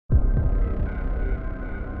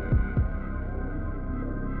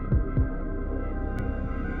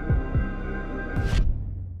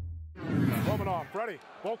Ready.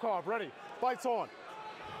 Volkov, ready. Fights on.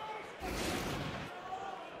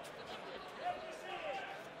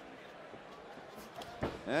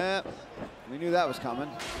 Yeah, we knew that was coming.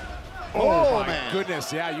 Oh my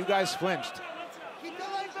goodness, yeah, you guys flinched.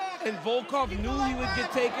 And Volkov knew he would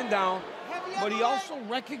get taken down, but he also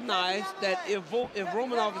recognized that if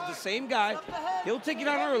Romanov is the same guy, he'll take it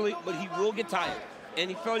down early, but he will get tired.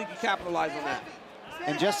 And he felt he could capitalize on that.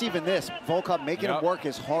 And just even this, Volkov making him work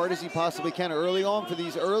as hard as he possibly can early on for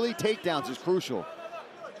these early takedowns is crucial.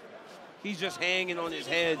 He's just hanging on his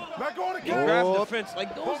head. He grabbed the fence.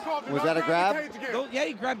 Like those, was that a grab? Yeah,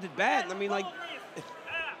 he grabbed it bad. I mean, like,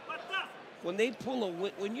 when they pull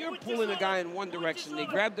when you're pulling a guy in one direction, they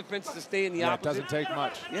grab the fence to stay in the opposite. It doesn't take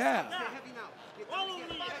much. Yeah.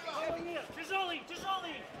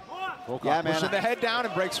 Volkov pushing the head down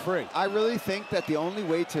and breaks free. I really think that the only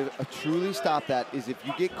way to truly stop that is if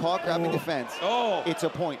you get caught grabbing the fence, it's a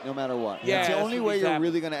point no matter what. Yeah, it's the only way you're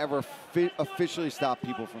really going to ever officially stop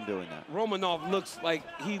people from doing that. Romanov looks like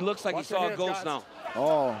he saw a ghost now.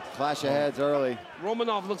 Oh, clash of heads early.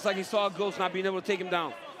 Romanov looks like he saw a ghost not being able to take him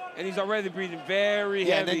down. And he's already breathing very heavy.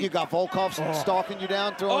 Yeah, and then you got Volkov stalking you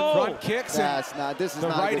down, throwing front kicks. That's not, this is the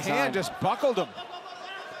not right a good hand time. just buckled him.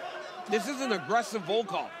 This is an aggressive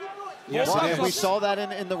Volkov. Yes, we saw that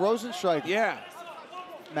in the Rosenstrike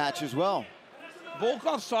match as well.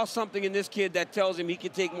 Volkov saw something in this kid that tells him he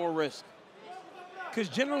can take more risk. Because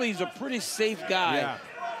generally he's a pretty safe guy. Yeah,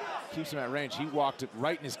 keeps him at range. He walked it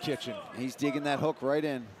right in his kitchen. He's digging that hook right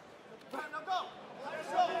in.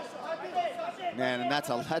 Man, and that's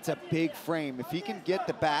a big frame. If he can get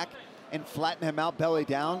the back and flatten him out belly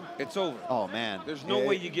down, it's over. Oh man, there's no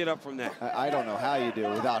way you get up from that. I don't know how you do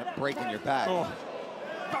without breaking your back.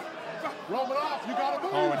 Romanov, you gotta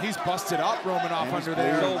move. Oh, and he's busted up Romanov under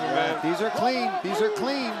there. These are clean. These are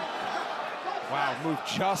clean. Wow, moved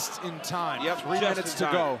just in time. Yep, 3 minutes to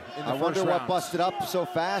go in the I wonder first what round. busted up so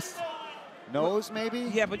fast. Nose, maybe?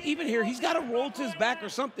 Yeah, but even here, he's got to roll to his back or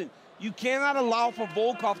something. You cannot allow for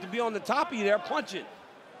Volkov to be on the top of you there punching.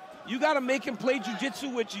 You got to make him play jiu-jitsu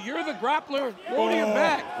with you. You're the grappler. Roll to your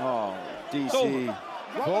back. Oh, DC. So,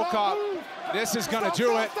 Volkov, this is going to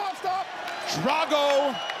do it.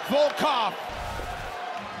 Drago Volkov.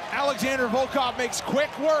 Alexandr Volkov makes quick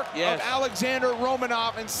work of Alexandr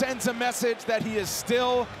Romanov and sends a message that he is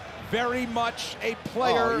still very much a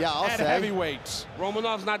player at heavyweight.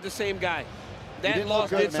 Romanov's not the same guy. That didn't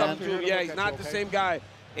loss look good, did something to him. Yeah, he's not the same guy.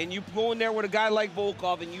 And you go in there with a guy like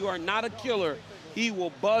Volkov and you are not a killer, he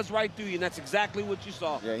will buzz right through you, and that's exactly what you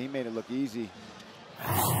saw. Yeah, he made it look easy.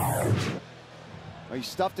 Oh, he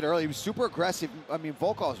stuffed it early. He was super aggressive. I mean,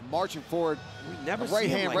 Volkov was marching forward. We never right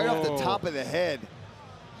hand like right off the top of the head.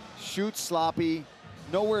 Shoots sloppy,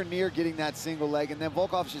 nowhere near getting that single leg. And then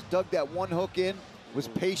Volkov just dug that one hook in, was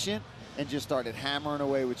patient, and just started hammering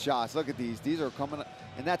away with shots. Look at these. These are coming,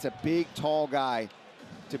 and that's a big, tall guy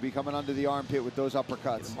to be coming under the armpit with those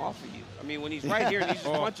uppercuts. Get him off of you. I mean, when he's right here, he's just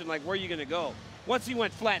punching like, where are you going to go? Once he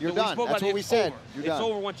went flat, you're done. That's what we said. It's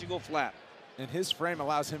over once you go flat. And his frame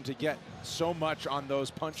allows him to get so much on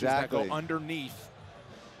those punches that go underneath.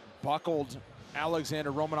 Buckled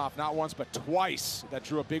Alexandr Romanov not once but twice. That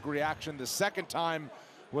drew a big reaction. The second time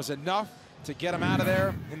was enough to get him out of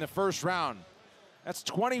there in the first round. That's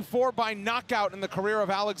 24 by knockout in the career of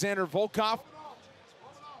Alexandr Volkov.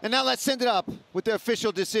 And now let's send it up with the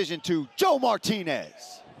official decision to Joe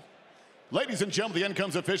Martinez. Ladies and gentlemen, the end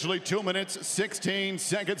comes officially 2 minutes, 16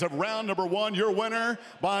 seconds of round number 1. Your winner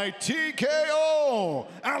by TKO,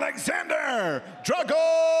 Alexandr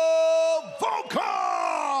Drago Volkov!